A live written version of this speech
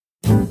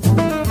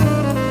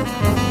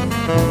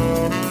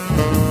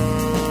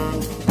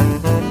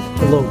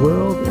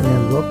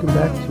welcome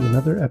back to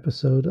another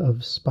episode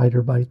of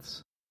Spider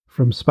Bites.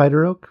 From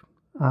Spider Oak,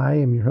 I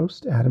am your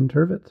host, Adam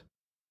Turvitt.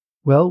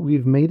 Well,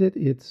 we've made it.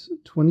 It's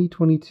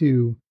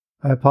 2022.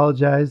 I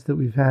apologize that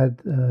we've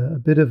had a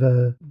bit of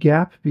a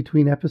gap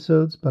between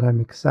episodes, but I'm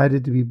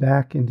excited to be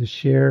back and to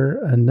share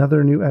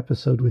another new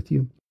episode with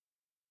you.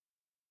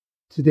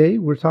 Today,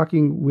 we're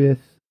talking with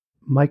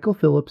Michael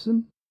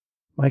Philipson.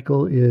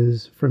 Michael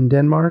is from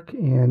Denmark,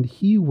 and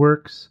he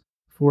works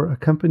for a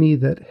company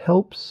that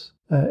helps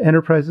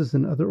enterprises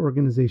and other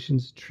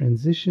organizations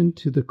transition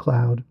to the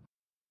cloud.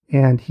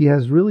 And he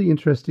has really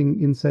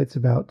interesting insights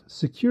about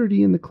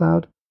security in the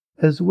cloud,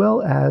 as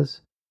well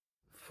as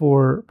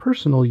for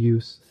personal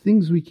use,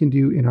 things we can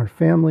do in our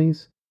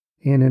families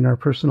and in our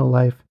personal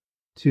life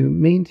to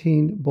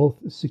maintain both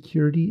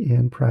security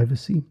and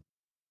privacy.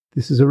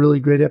 This is a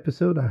really great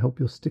episode. I hope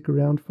you'll stick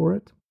around for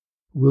it.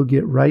 We'll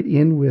get right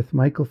in with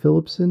Michael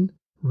Philipson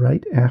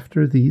right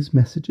after these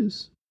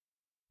messages.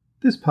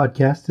 This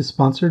podcast is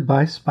sponsored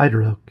by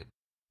Spider Oak.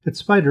 At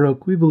Spider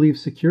Oak, we believe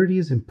security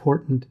is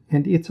important,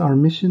 and it's our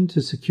mission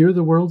to secure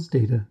the world's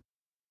data.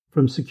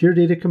 From secure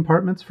data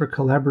compartments for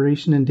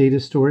collaboration and data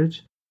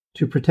storage,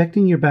 to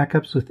protecting your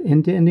backups with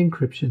end-to-end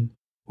encryption,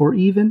 or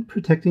even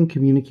protecting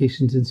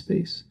communications in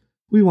space,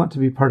 we want to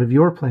be part of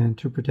your plan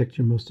to protect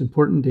your most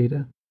important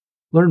data.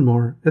 Learn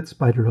more at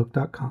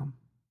spideroak.com.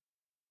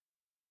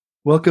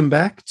 Welcome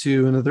back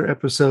to another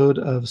episode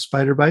of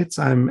Spider Bites.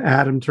 I'm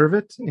Adam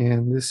Turvitt,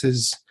 and this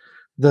is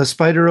the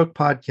Spider Oak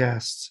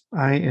Podcast.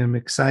 I am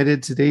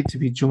excited today to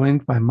be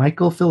joined by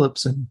Michael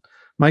Philipson.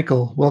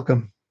 Michael,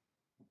 welcome.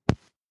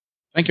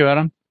 Thank you,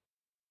 Adam.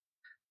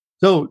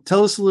 So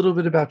tell us a little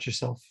bit about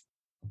yourself.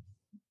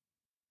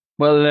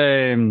 Well,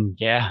 a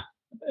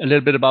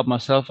little bit about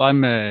myself.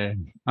 I'm a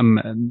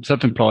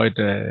self-employed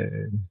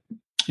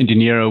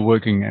engineer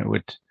working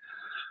with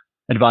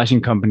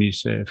advising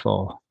companies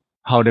for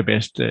how they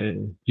best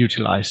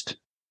utilize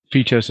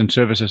features and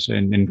services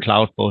in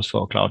cloud, both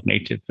for cloud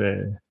native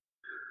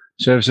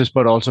services,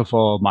 but also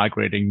for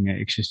migrating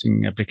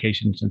existing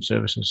applications and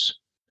services.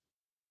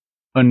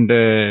 On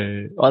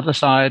the other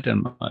side,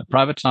 on my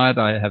private side,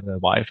 I have a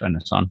wife and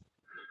a son.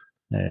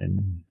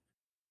 And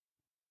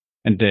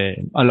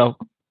I love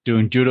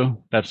doing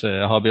judo. That's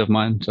a hobby of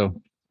mine.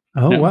 So,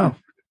 Wow.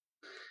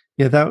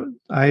 Yeah,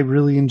 I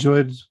really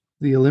enjoyed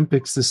the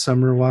Olympics this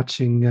summer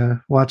watching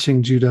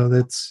judo.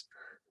 That's a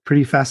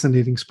pretty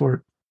fascinating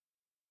sport.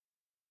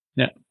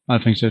 Yeah,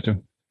 I think so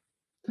too.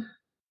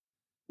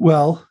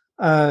 Well,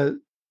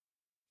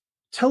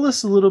 tell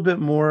us a little bit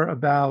more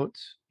about,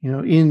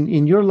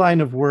 in your line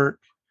of work,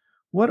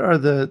 what are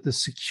the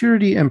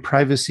security and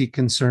privacy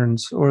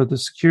concerns or the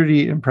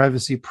security and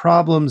privacy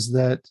problems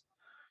that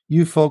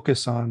you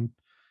focus on,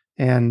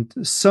 and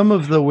some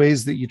of the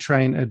ways that you try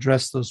and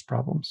address those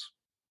problems?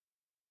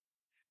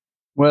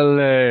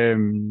 Well,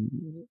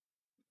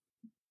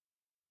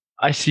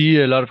 I see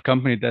a lot of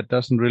company that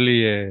doesn't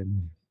really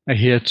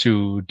adhere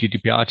to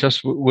GDPR.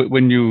 Just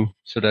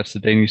so that's the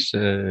Danish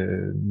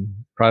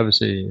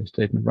privacy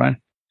statement, right?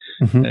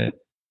 Mm-hmm. A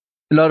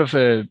lot of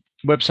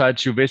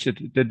websites you visit,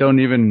 they don't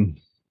even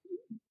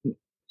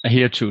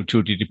adhere to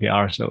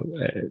GDPR. So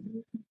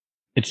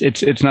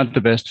it's not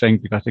the best thing,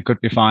 because it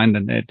could be fined,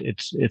 and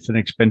it's an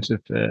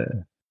expensive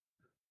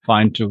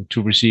fine to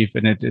receive,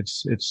 and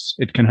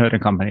it can hurt a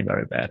company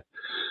very bad.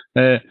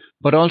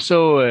 But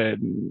also,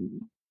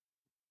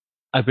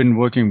 I've been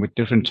working with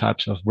different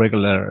types of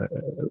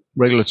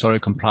regulatory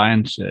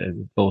compliance,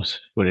 both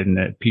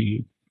within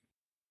PCI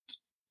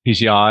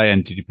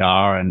and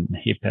GDPR and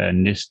HIPAA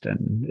and NIST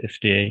and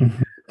FDA.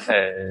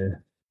 Mm-hmm.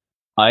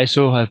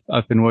 ISO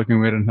I've been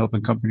working with and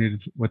helping companies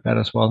with that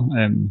as well.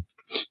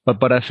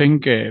 But I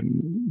think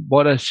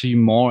what I see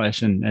more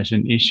as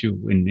an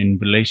issue in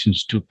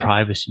relations to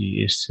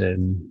privacy is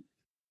the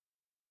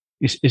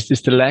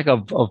lack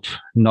of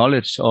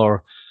knowledge,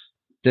 or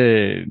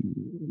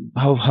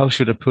how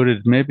should I put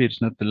it? Maybe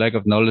it's not the lack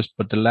of knowledge,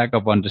 but the lack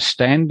of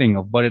understanding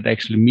of what it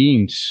actually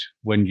means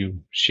when you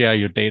share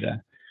your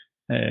data.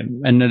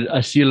 And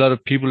I see a lot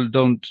of people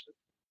don't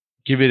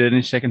give it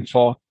any second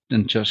thought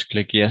and just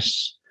click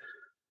yes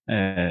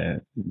to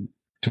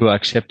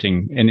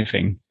accepting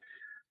anything.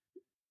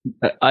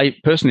 I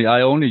personally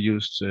only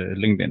use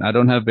LinkedIn. I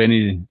don't have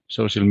any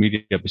social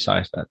media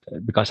besides that,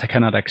 because I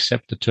cannot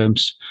accept the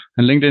terms.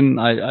 And LinkedIn,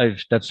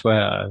 that's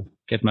where I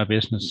get my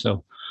business.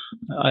 So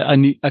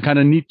I kind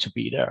of need to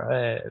be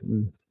there.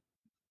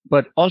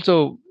 But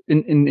also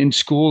in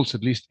schools,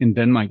 at least in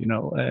Denmark,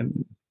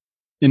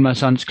 in my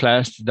son's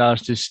class,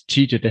 there's this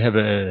teacher. They have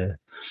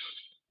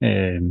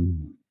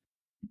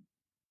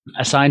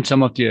assigned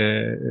some of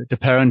the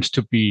parents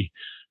to be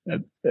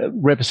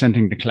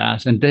representing the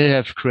class, and they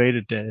have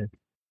created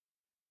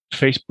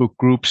Facebook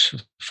groups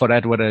for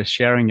that, where they're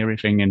sharing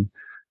everything, and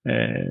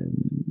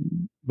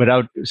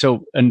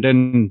and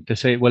then they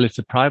say, well, it's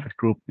a private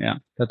group. Yeah,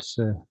 that's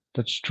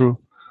true,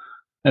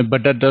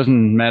 but that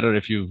doesn't matter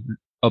if you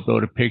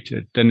upload a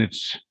picture. Then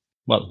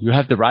you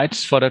have the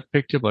rights for that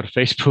picture, but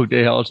Facebook,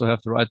 they also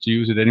have the right to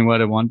use it anywhere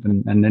they want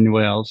and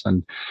anywhere else,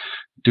 and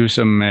do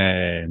some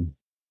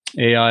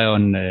AI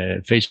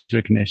on face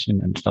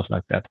recognition and stuff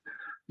like that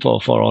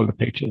for all the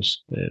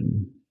pictures.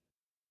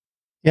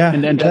 Yeah,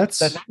 And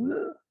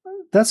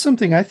that's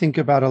something I think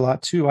about a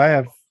lot too. I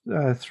have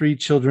 3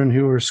 children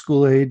who are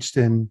school aged,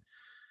 and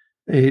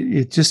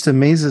it just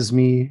amazes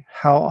me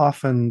how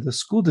often the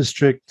school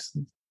district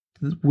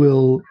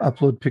will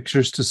upload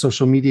pictures to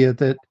social media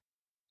that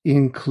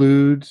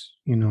include,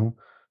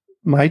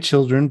 my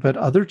children, but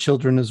other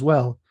children as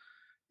well.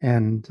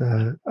 And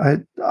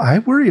I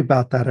worry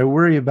about that. I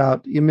worry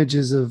about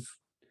images of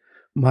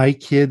my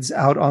kids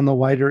out on the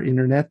wider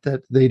internet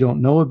that they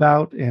don't know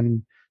about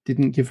and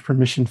didn't give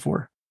permission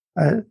for.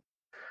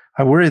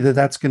 I worry that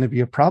that's going to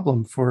be a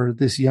problem for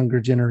this younger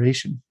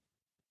generation.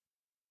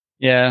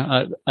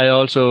 yeah, I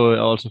also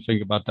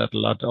think about that a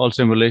lot.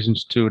 Also in relation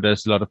to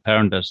there's a lot of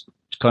parents that's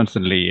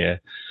constantly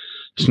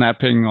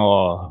snapping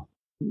or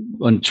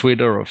on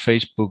Twitter or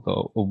Facebook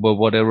or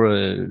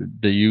whatever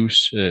they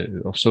use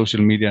of social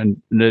media,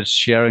 and they're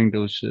sharing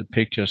those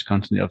pictures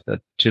constantly of their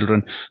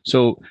children.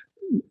 So,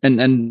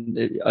 and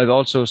I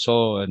also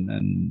saw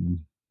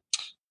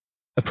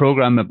a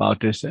program about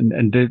this,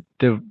 and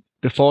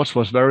the force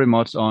was very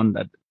much on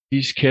that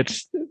these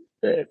kids,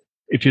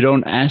 if you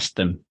don't ask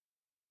them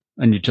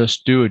and you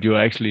just do it, you're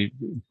actually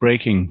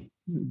breaking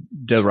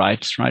their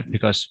rights, right?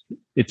 Because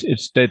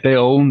it's they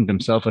own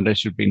themselves and they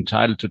should be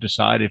entitled to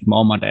decide if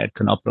mom or dad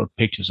can upload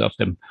pictures of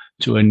them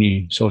to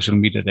any social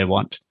media they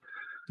want.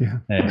 Yeah.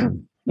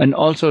 And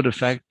also the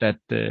fact that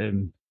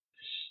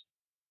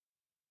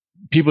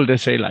people, they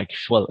say like,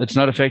 well, it's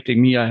not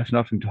affecting me, I have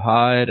nothing to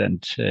hide,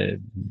 and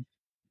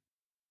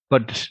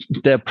but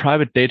their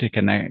private data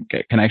can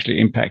actually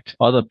impact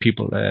other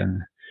people,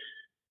 and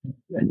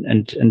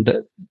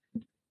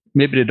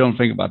maybe they don't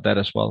think about that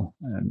as well.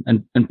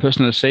 And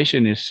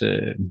personalization is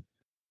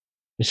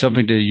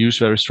something they use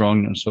very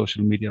strongly on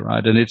social media,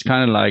 right? And it's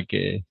kind of like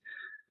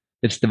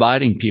it's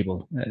dividing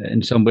people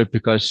in some way,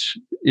 because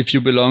if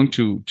you belong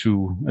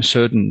to a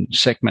certain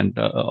segment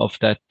of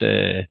that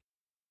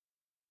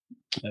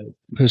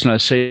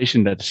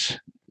personalization that's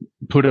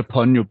put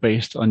upon you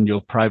based on your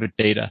private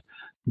data,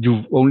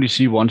 you only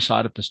see one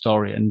side of the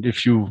story. And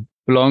if you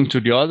belong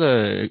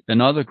to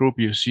another group,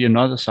 you see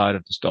another side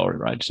of the story,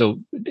 right? So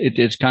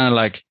it's kind of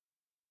like,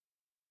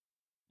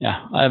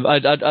 yeah,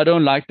 I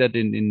don't like that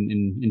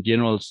in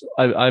general.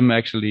 I'm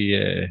actually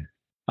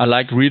I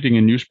like reading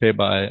a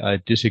newspaper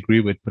I disagree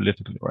with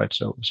politically, right?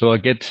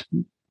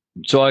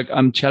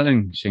 I'm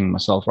challenging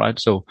myself, right?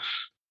 So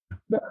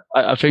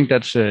I think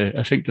that's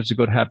a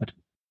good habit.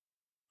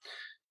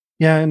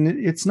 Yeah, and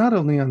it's not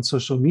only on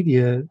social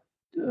media.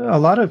 A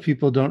lot of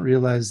people don't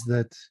realize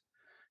that,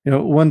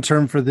 one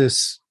term for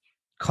this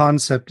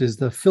concept is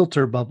the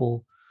filter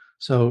bubble.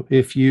 So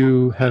if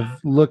you have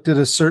looked at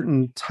a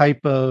certain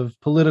type of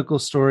political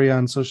story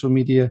on social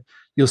media,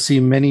 you'll see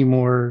many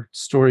more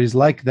stories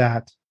like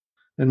that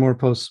and more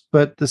posts.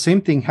 But the same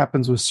thing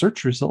happens with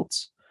search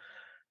results.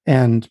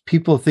 And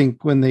people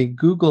think when they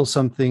Google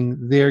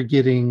something, they're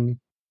getting,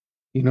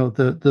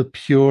 the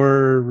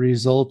pure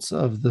results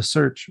of the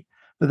search.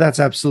 But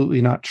that's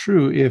absolutely not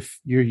true if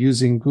you're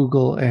using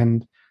Google,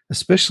 and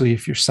especially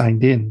if you're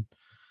signed in.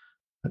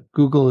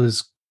 Google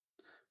is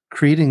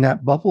creating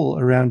that bubble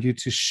around you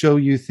to show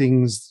you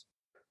things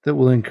that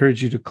will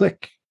encourage you to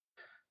click,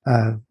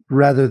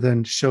 rather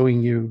than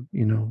showing you,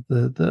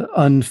 the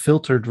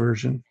unfiltered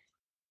version.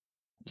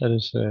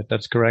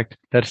 That's correct.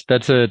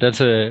 That's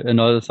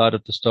another side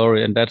of the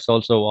story, and that's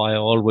also why I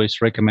always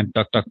recommend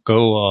DuckDuckGo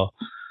or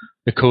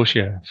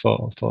Ecosia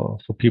for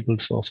people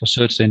for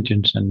search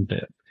engines. And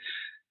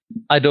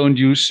I don't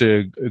use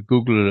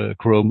Google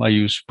Chrome. I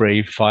use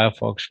Brave,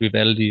 Firefox,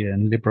 Vivaldi,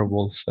 and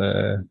LibreWolf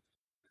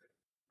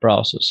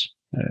browsers.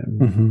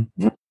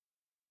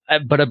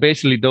 But I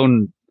basically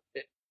don't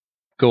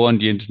go on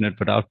the internet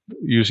without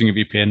using a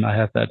VPN. I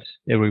have that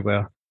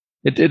everywhere.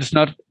 It's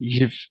not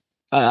if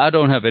I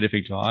don't have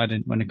anything to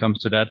hide when it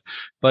comes to that,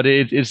 but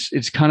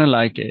it's kind of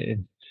like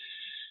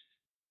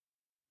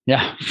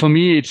yeah, for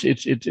me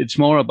it's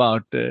more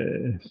about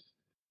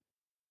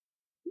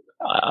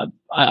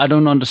I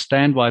don't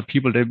understand why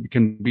people they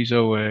can be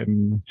so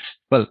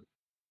well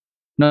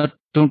not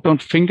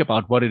don't think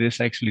about what it is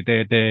actually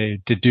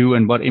they do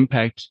and what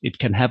impact it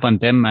can have on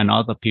them and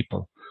other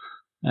people.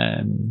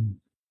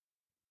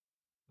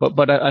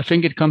 But I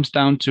think it comes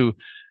down to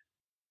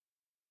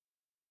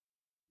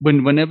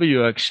whenever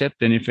you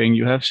accept anything,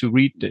 you have to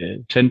read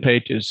 10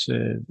 pages,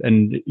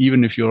 and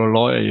even if you're a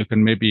lawyer, you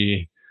can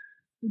maybe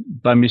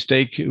by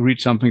mistake read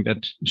something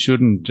that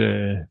shouldn't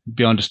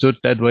be understood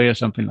that way or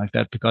something like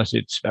that, because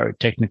it's very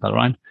technical,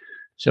 right?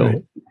 So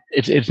right.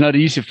 It's not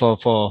easy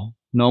for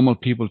normal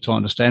people to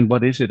understand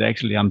what is it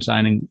actually I'm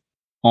signing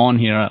on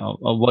here,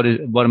 or what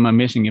am I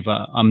missing if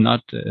I'm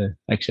not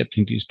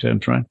accepting these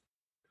terms, right?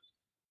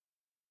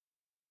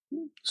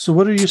 So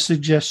what are your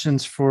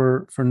suggestions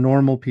for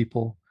normal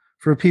people,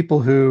 for people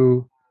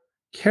who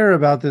care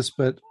about this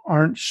but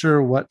aren't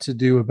sure what to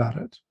do about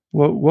it?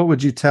 What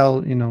would you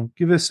tell,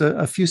 give us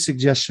a few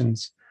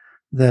suggestions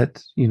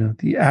that,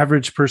 the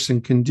average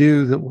person can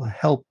do that will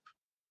help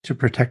to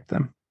protect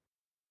them?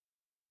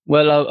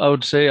 Well, I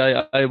would say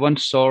I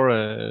once saw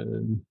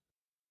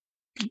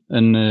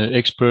an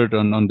expert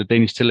on the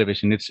Danish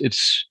television.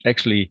 It's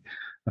actually,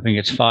 I think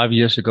it's 5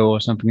 years ago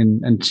or something,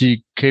 and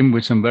she came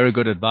with some very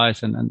good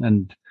advice,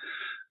 and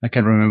I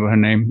can't remember her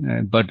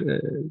name, but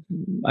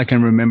I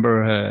can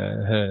remember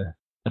her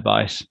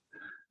advice.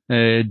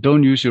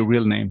 Don't use your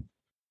real name.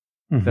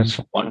 Mm-hmm. That's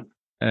for one.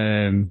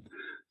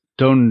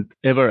 Don't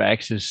ever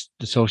access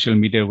the social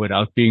media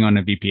without being on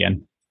a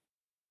VPN.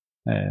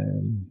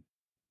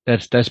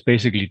 That's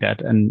basically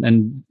that.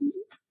 And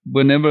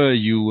whenever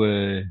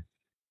you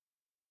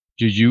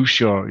use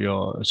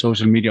your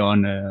social media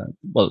on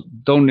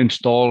don't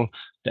install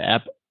the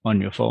app on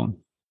your phone.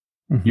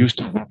 Mm-hmm.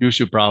 Use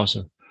your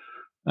browser,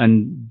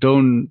 and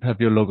don't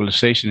have your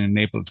localization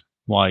enabled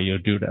while you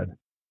do that.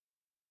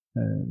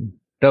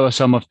 That was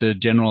some of the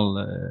general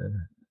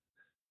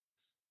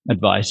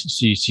advice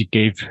she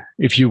gave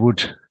if you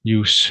would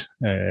use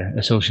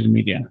a social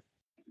media.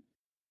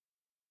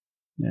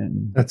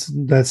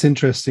 That's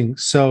interesting.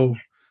 So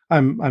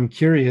I'm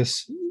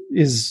curious,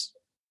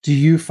 do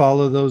you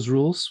follow those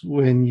rules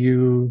when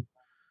you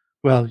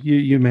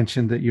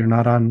mentioned that you're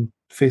not on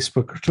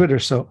Facebook or Twitter,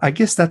 so I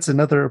guess that's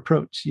another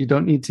approach. You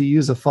don't need to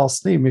use a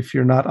false name if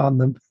you're not on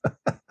them.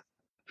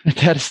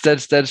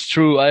 That's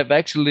true. I've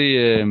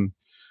actually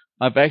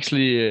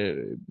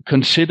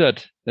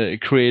considered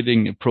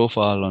creating a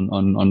profile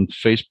on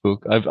Facebook.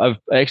 I've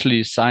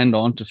actually signed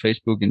on to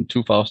Facebook in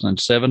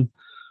 2007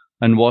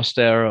 and was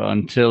there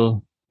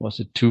until, was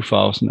it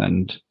 2000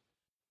 and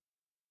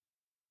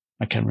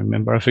I can't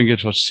remember. I think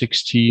it was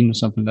 16 or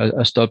something.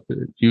 I stopped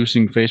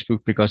using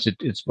Facebook because it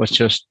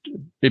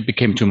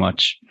became too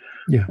much.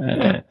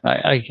 Yeah.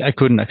 I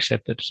couldn't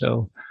accept it.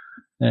 So,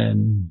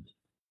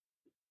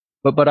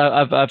 but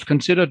I've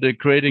considered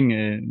creating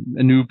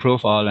a new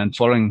profile and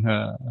following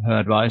her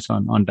advice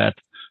on that,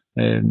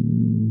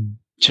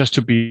 just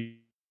to be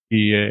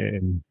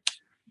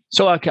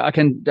so I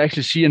can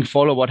actually see and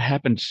follow what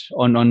happens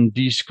on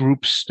these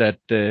groups that,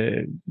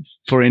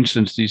 for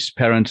instance, these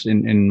parents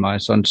in my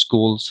son's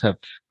schools have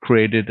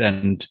created,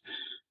 and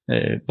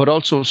but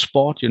also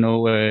sport.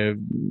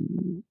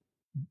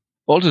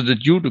 Also the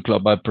judo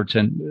club I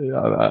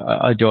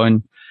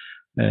join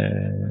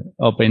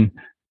up in.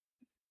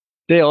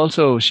 They're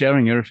also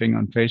sharing everything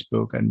on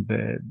Facebook, and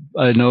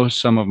I know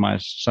some of my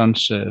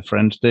son's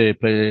friends. They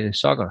play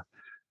soccer,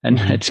 and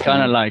it's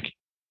kind of like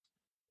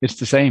it's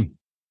the same.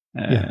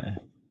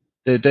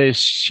 They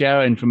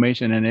share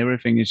information, and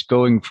everything is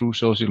going through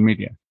social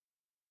media.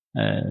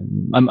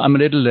 I'm a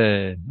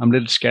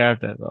little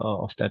scared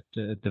of that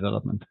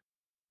development.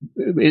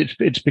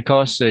 It's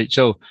because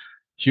so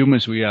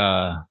humans, we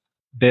are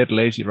dead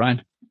lazy,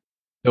 right?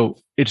 So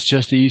it's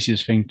just the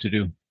easiest thing to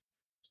do.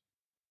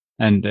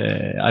 And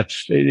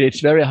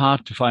it's very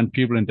hard to find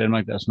people in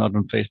Denmark that's not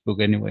on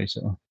Facebook anyway.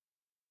 So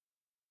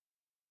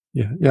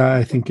yeah,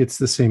 I think it's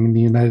the same in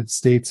the United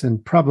States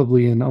and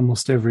probably in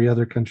almost every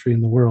other country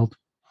in the world.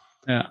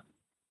 Yeah.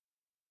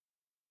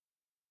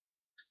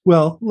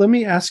 Well, let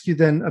me ask you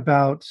then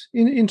about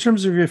in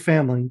terms of your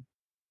family.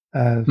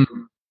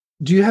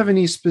 Do you have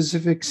any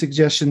specific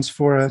suggestions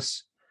for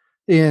us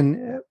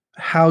in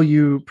how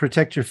you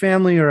protect your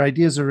family, or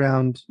ideas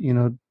around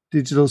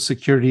digital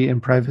security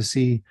and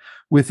privacy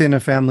within a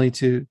family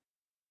to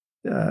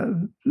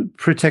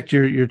protect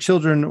your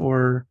children?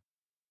 Or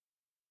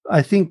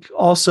I think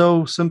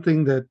also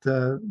something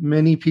that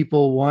many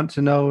people want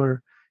to know,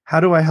 or how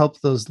do I help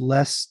those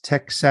less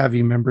tech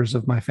savvy members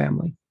of my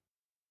family?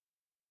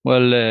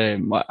 Well,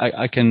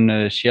 I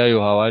can share you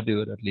how I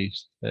do it at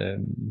least.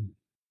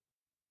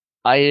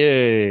 I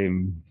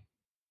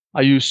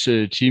use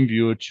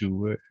TeamViewer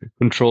to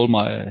control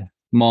my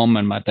mom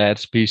and my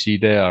dad's PC.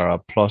 They are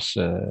plus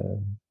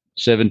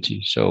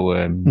 70, so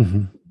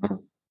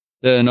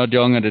they're not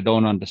young and they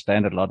don't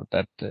understand a lot of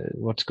that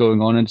what's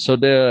going on, and so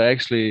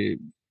they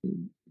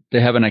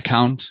have an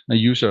account, a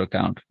user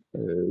account,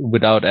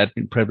 without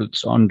admin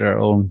privilege on their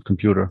own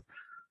computer.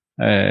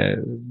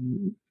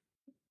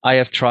 I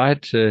have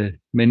tried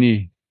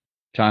many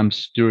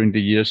times during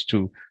the years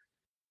to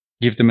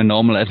give them a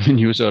normal admin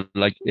user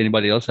like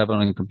anybody else have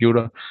on a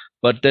computer,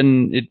 but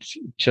then it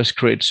just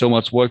creates so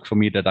much work for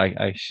me that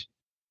I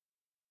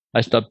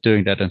stopped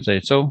doing that and say,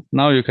 so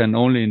now you can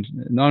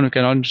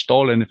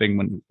install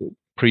anything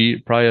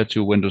prior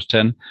to Windows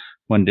 10,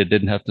 when they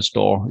didn't have the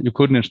store. You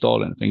couldn't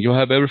install anything. You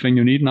have everything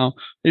you need now.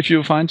 If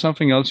you find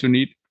something else you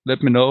need,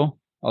 let me know.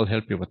 I'll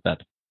help you with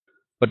that.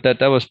 But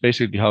that was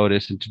basically how it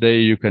is. And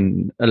today you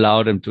can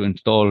allow them to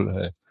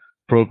install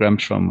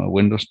programs from a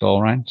Windows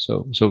Store, right?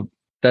 So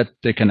that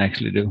they can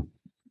actually do.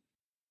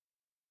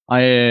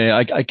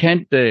 I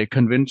can't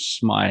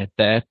convince my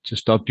dad to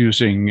stop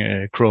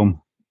using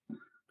Chrome.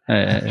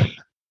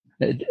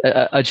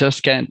 I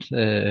just can't.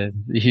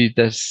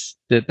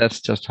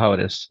 That's just how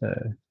it is.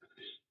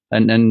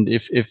 And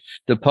if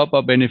the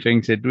pop-up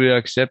anything say, do you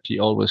accept? He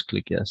always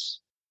click yes.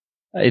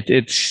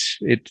 It's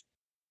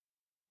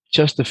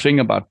just the thing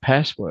about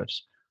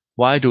passwords.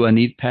 Why do I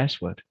need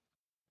password?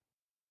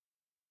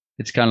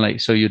 It's kind of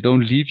like, so you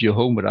don't leave your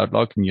home without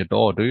locking your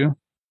door, do you?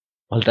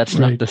 well, that's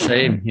not the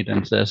same, he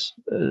then says.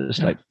 It's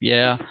like,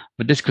 yeah,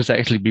 but this could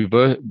actually be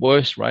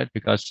worse, right?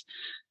 Because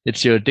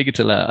it's your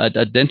digital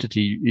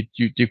identity.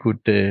 You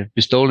could be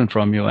stolen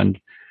from you. And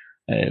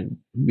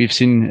we've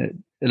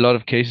seen a lot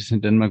of cases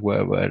in Denmark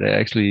where they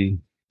actually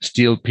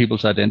steal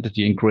people's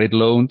identity and create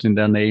loans in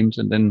their names.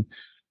 And then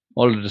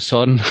all of a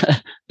sudden,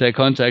 they're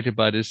contacted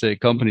by this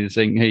company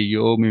saying, hey,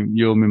 you owe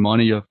me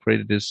money. You have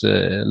created this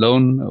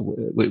loan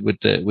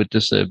with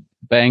this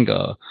bank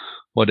or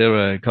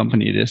whatever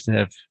company it is they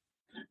have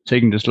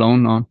taking this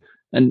loan on,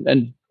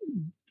 and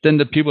then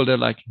the people, they're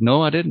like,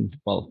 no, I didn't.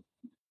 Well,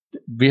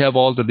 we have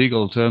all the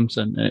legal terms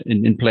and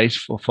in place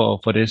for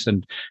this,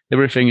 and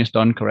everything is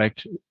done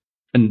correct,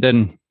 and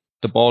then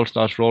the ball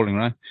starts rolling,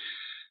 right?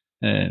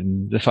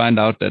 And they find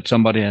out that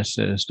somebody has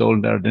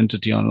stolen their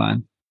identity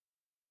online.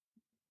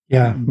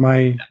 Yeah,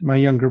 my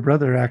younger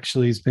brother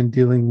actually has been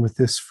dealing with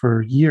this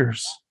for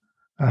years.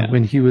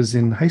 When he was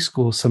in high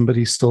school,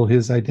 somebody stole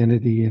his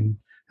identity and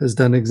has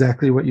done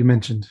exactly what you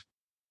mentioned.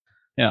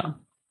 Yeah.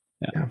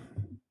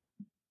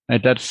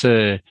 And that's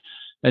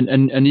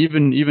and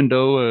even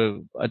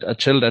though I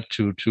tell that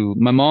to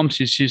my mom,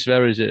 she's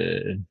very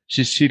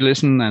she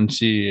listens and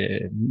she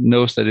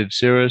knows that it's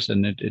serious,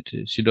 and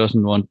she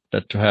doesn't want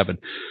that to happen.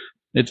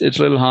 It's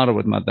a little harder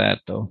with my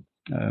dad though.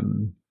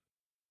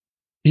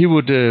 He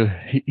would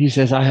he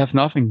says, I have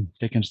nothing.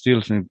 They can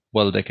steal.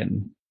 Well, they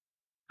can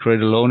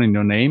create a loan in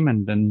your name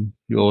and then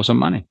you owe some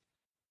money.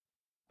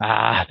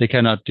 They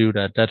cannot do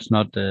that. That's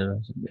not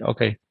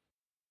okay.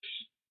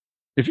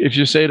 If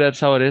you say that's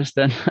how it is,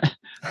 then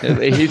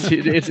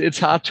it's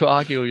hard to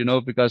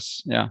argue,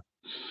 because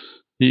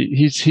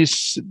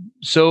he's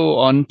so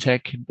on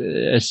tech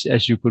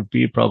as you could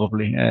be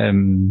probably.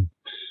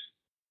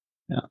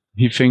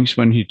 He thinks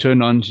when he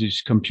turns on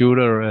his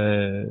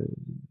computer,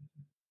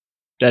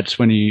 that's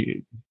when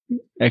he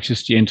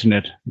accesses the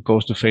internet,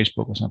 goes to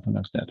Facebook or something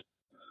like that.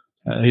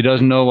 He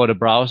doesn't know what a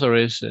browser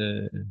is.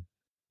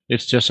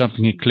 It's just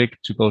something he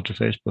clicked to go to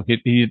Facebook.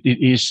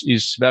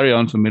 He's very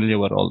unfamiliar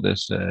with all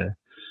this.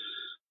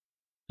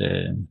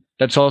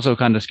 That's also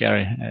kind of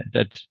scary.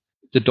 That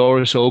the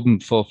door is open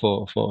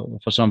for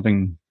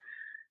something.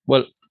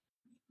 Well,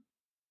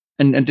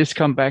 and this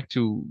come back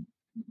to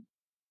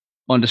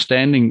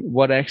understanding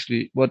what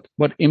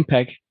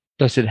impact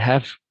does it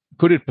have?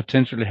 Could it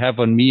potentially have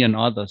on me and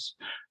others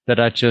that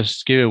I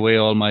just give away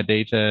all my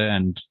data?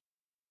 And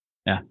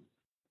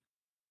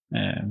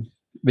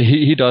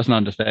he doesn't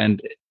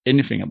understand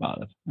anything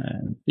about it.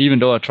 Even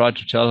though I tried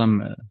to tell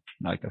him,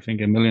 I think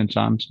 1 million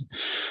times,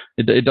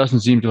 it doesn't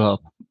seem to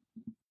help.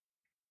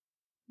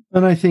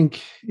 And I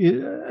think,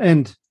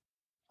 and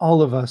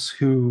all of us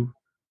who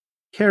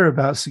care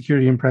about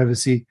security and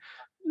privacy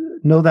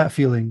know that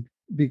feeling,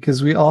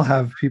 because we all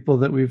have people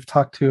that we've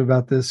talked to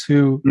about this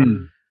who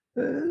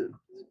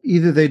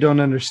either they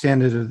don't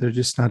understand it or they're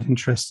just not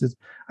interested.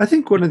 I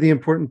think one of the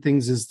important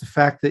things is the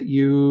fact that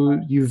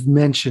you've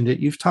mentioned it,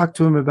 you've talked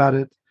to him about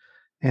it,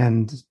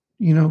 and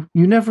you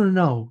never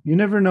know. You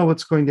never know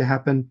what's going to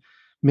happen.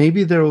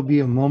 Maybe there will be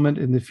a moment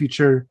in the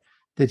future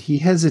that he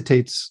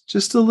hesitates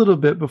just a little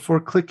bit before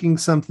clicking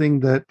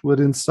something that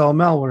would install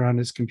malware on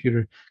his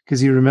computer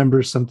because he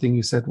remembers something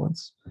you said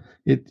once.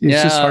 It's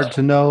just hard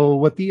to know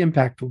what the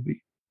impact will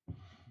be.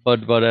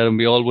 But Adam,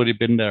 we already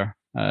been there.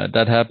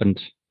 That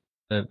happened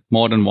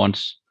more than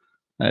once.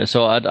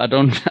 So I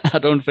don't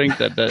think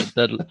that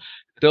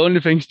the only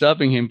thing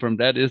stopping him from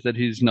that is that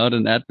he's not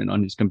an admin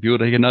on his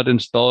computer. He cannot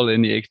install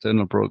any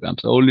external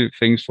programs. Only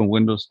things from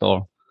Windows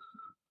Store.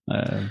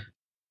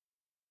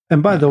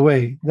 And by the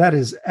way, that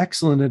is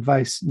excellent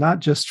advice, not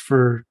just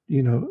for,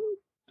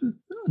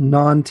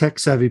 non-tech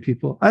savvy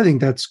people. I think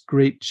that's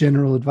great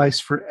general advice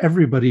for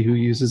everybody who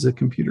uses a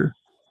computer.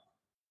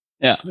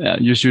 Yeah.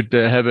 You should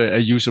have a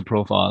user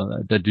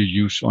profile that you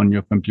use on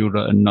your computer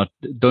and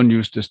don't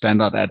use the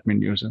standard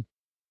admin user.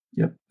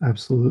 Yep,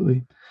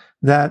 absolutely.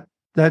 That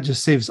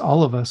just saves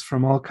all of us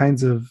from all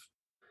kinds of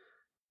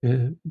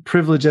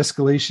privilege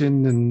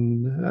escalation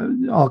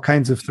and all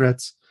kinds of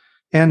threats.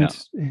 And,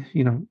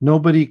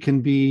 nobody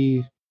can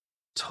be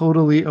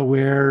totally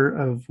aware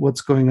of what's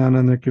going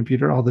on their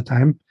computer all the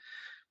time.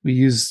 We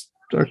use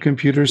our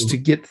computers to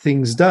get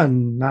things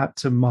done, not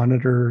to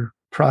monitor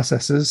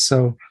processes.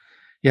 So,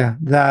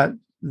 that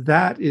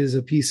is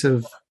a piece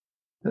of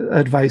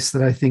advice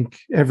that I think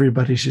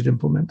everybody should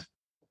implement.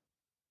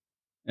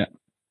 Yeah.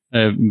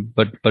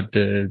 But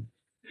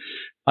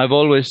I've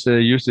always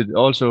used it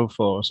also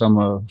for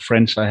some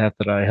friends I have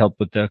that I help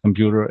with their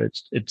computer.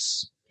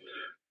 It's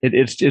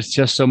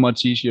just so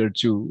much easier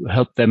to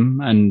help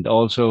them, and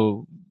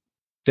also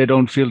they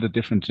don't feel the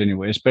difference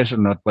anyway,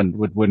 especially not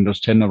with Windows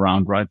 10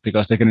 around, right?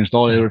 Because they can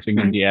install everything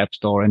in the App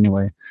Store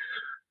anyway.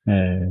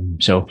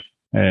 Yep,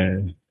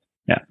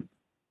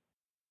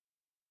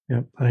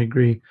 I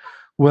agree.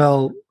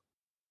 Well,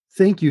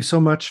 thank you so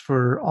much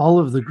for all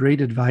of the great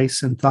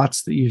advice and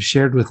thoughts that you've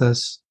shared with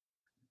us.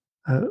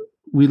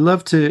 We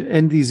love to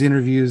end these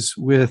interviews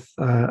with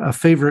a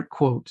favorite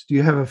quote. Do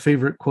you have a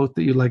favorite quote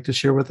that you'd like to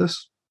share with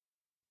us?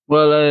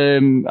 Well,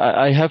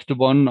 I have the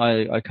one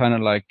I kind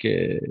of like.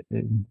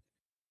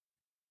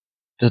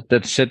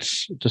 that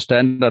sets the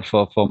standard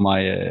for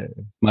my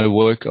my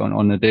work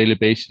on a daily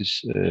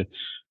basis.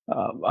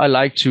 I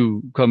like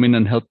to come in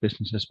and help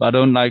businesses, but I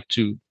don't like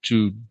to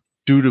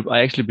I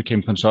actually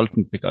became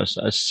consultant because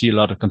I see a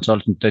lot of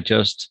consultants that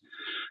just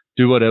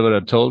do whatever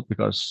they're told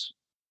because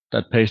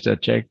that pays their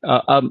check.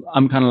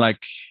 I'm kind of like,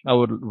 I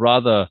would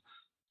rather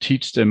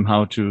teach them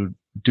how to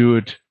do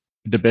it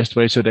the best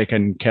way so they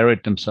can carry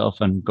it themselves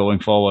and going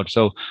forward.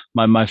 So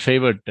my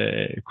favorite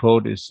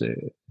quote is,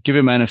 give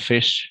a man a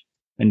fish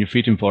and you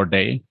feed him for a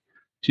day.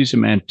 Teach a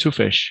man 2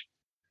 fish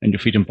and you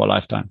feed him for a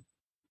lifetime.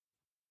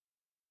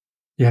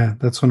 Yeah,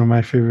 that's one of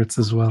my favorites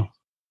as well.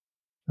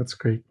 That's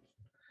great.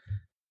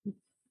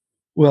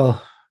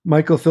 Well,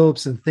 Michael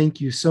Phillipson,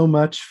 thank you so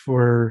much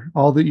for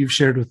all that you've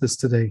shared with us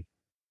today.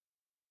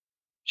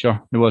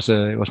 Sure. It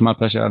was my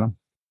pleasure, Adam.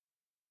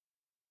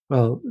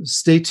 Well,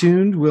 stay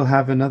tuned. We'll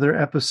have another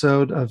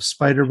episode of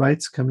Spider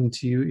Bites coming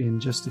to you in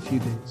just a few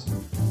days.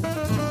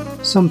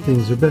 Some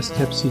things are best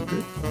kept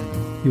secret.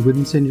 You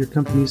wouldn't send your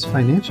company's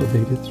financial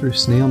data through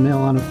snail mail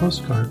on a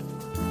postcard.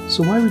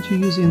 So why would you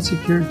use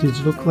insecure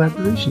digital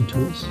collaboration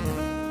tools?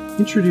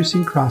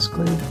 Introducing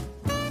Crossclave,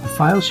 a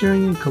file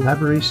sharing and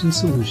collaboration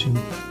solution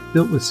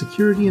built with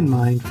security in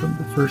mind from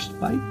the first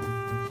bite.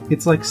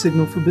 It's like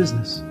Signal for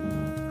Business.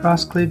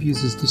 Crossclave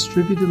uses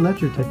distributed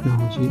ledger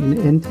technology and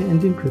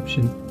end-to-end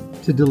encryption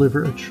to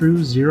deliver a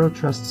true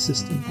zero-trust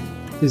system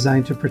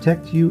designed to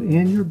protect you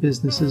and your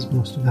business's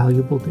most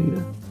valuable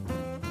data.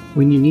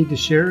 When you need to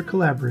share or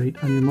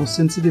collaborate on your most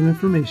sensitive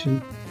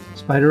information,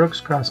 SpiderOak's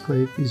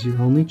Crossclave is your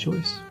only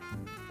choice.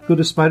 Go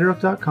to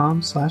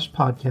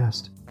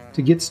spideroak.com/podcast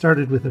to get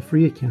started with a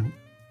free account.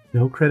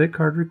 No credit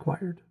card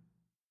required.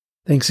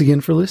 Thanks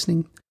again for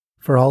listening.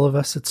 For all of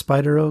us at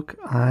SpiderOak,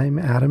 I'm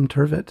Adam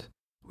Turvitt.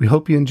 We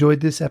hope you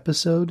enjoyed this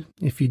episode.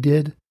 If you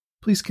did,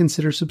 please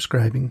consider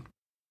subscribing.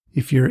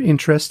 If you're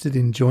interested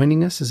in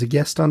joining us as a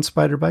guest on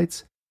Spider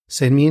Bites,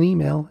 send me an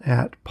email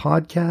at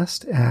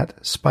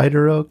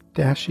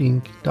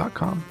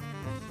podcast@spideroak-inc.com.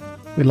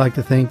 We'd like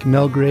to thank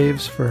Mel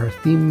Graves for our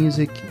theme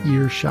music,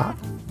 Earshot.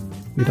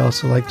 We'd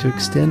also like to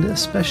extend a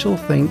special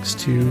thanks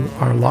to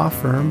our law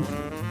firm,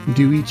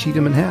 Dewey,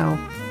 Cheatham & Howe,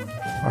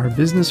 our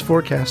business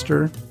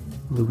forecaster,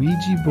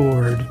 Luigi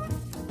Board,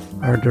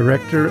 our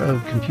director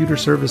of computer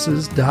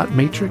services, Dot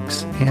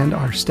Matrix, and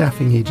our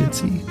staffing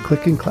agency,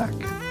 Click and Clack.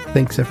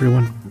 Thanks,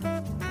 everyone.